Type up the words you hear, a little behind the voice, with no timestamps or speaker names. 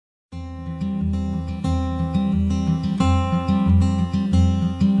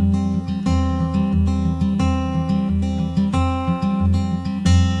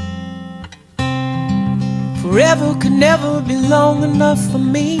Forever could never be long enough for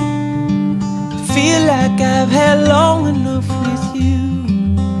me to feel like I've had long enough with you.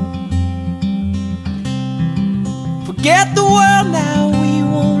 Forget the world now, we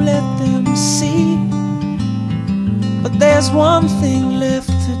won't let them see. But there's one thing left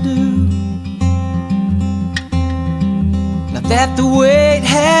to do. Now that the weight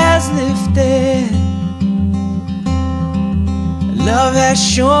has lifted, love has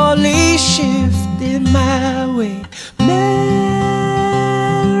surely shifted my way. Marry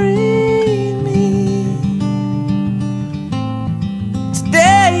me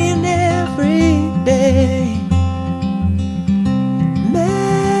today and every day.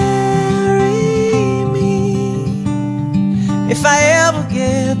 Marry me. If I ever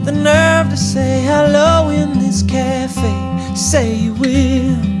get the nerve to say hello in this cafe, say you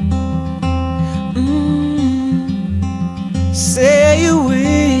will. Say you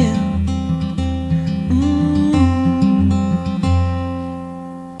will.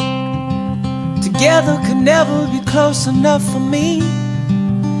 Together could never be close enough for me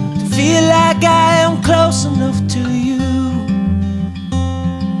to feel like I am close enough to you.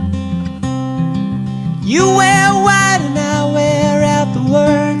 You wear white and I wear out the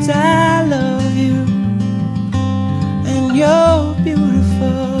words I love you, and you're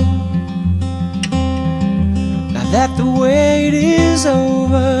beautiful. Now that the wait is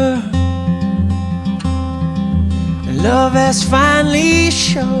over, and love has finally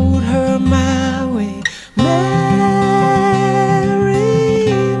showed her my way. Marry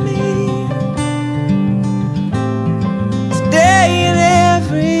me today and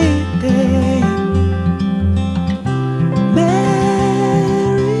every day.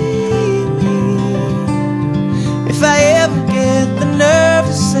 Marry me. If I ever get the nerve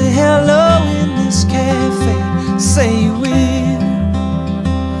to say hello in this cafe, say you will.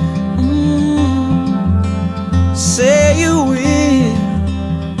 Say you will.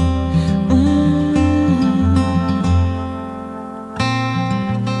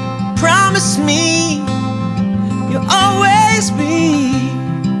 Promise me you'll always be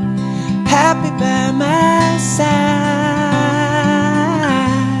happy by my side.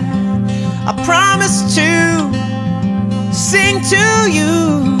 I promise to sing to you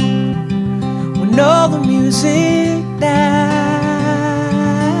when all the music dies.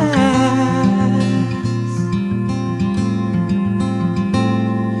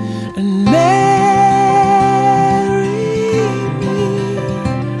 And marry me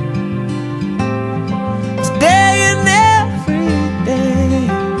today and every day.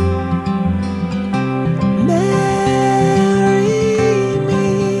 Marry me.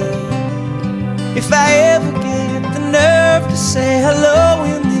 If I ever get the nerve to say hello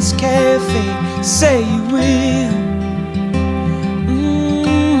in this cafe, say you will.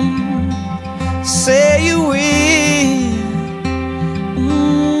 Say you will.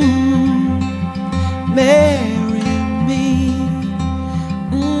 Marry me.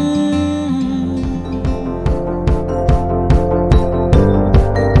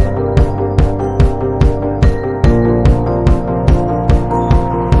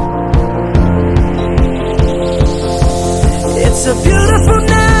 It's a beautiful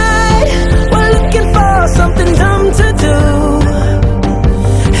night. We're looking for something dumb to do.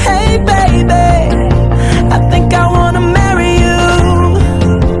 Hey baby, I think I wanna marry you.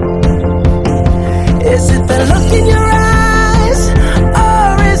 Is it the look in your eyes, or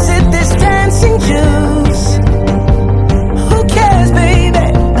is it this dancing juice? Who cares, baby?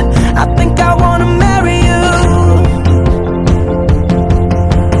 I think I wanna marry you.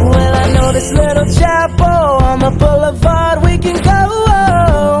 Well, I know this little chapel on the boulevard we can go.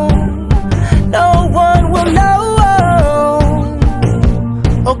 No one will know.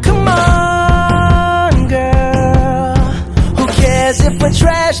 Oh, come on, girl. Who cares if we're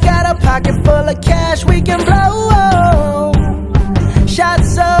trash? Got a pocket full of cash we can blow.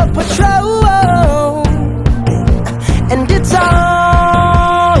 Shots of Patrol, and it's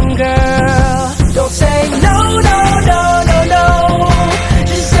on, girl. Don't say no, no, no, no, no.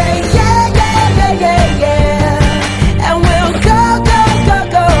 Just say yeah, yeah, yeah, yeah, yeah. And we'll go, go, go,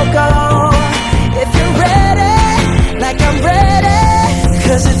 go, go. If you're ready, like I'm ready.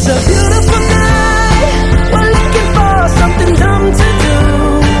 'Cause it's a beautiful night. We're looking for something dumb to do.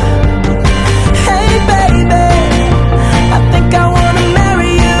 Hey baby, I think I wanna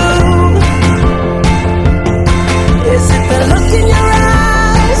marry you.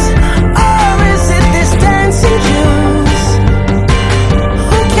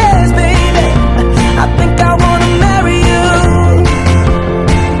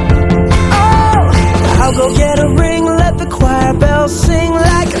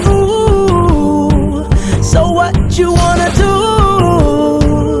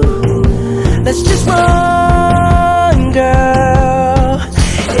 let's just run, girl.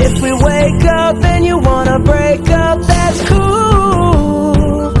 If we wake up and you wanna break up, that's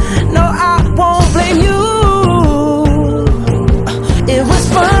cool. No, I won't blame you. It was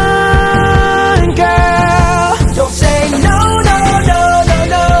fun, girl. Don't say no, no, no, no,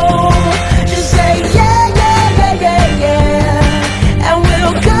 no. Just say yeah, yeah, yeah, yeah, yeah. And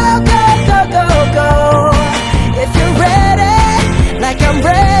we'll go, go, go, go, go. If you're ready, like I'm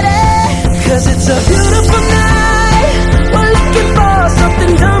ready. 'Cause it's a beautiful night. We're looking for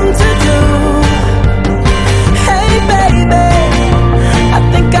something dumb to do. Hey baby, I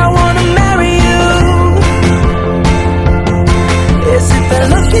think I wanna marry you. Is it the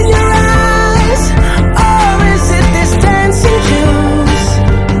look in your eyes, or is it this dancing juice?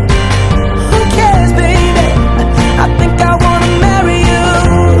 Who cares, baby? I think I wanna marry you.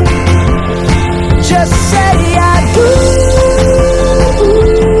 Just say I do.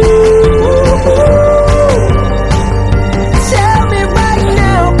 Tell me right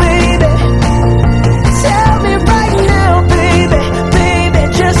now, baby. Tell me right now, baby. Baby,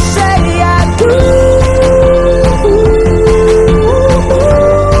 just say I do.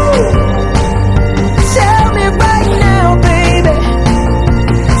 Tell me right now, baby.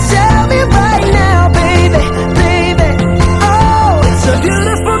 Tell me right now, baby. Baby, oh, it's a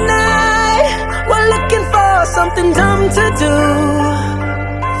beautiful night. We're looking for something dumb to do.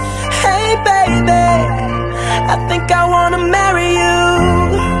 Hey baby, I think I wanna marry you.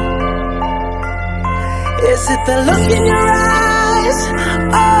 Is it the look in your eyes,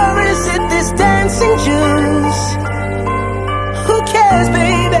 or is it this dancing juice? Who cares,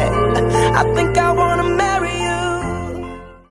 baby?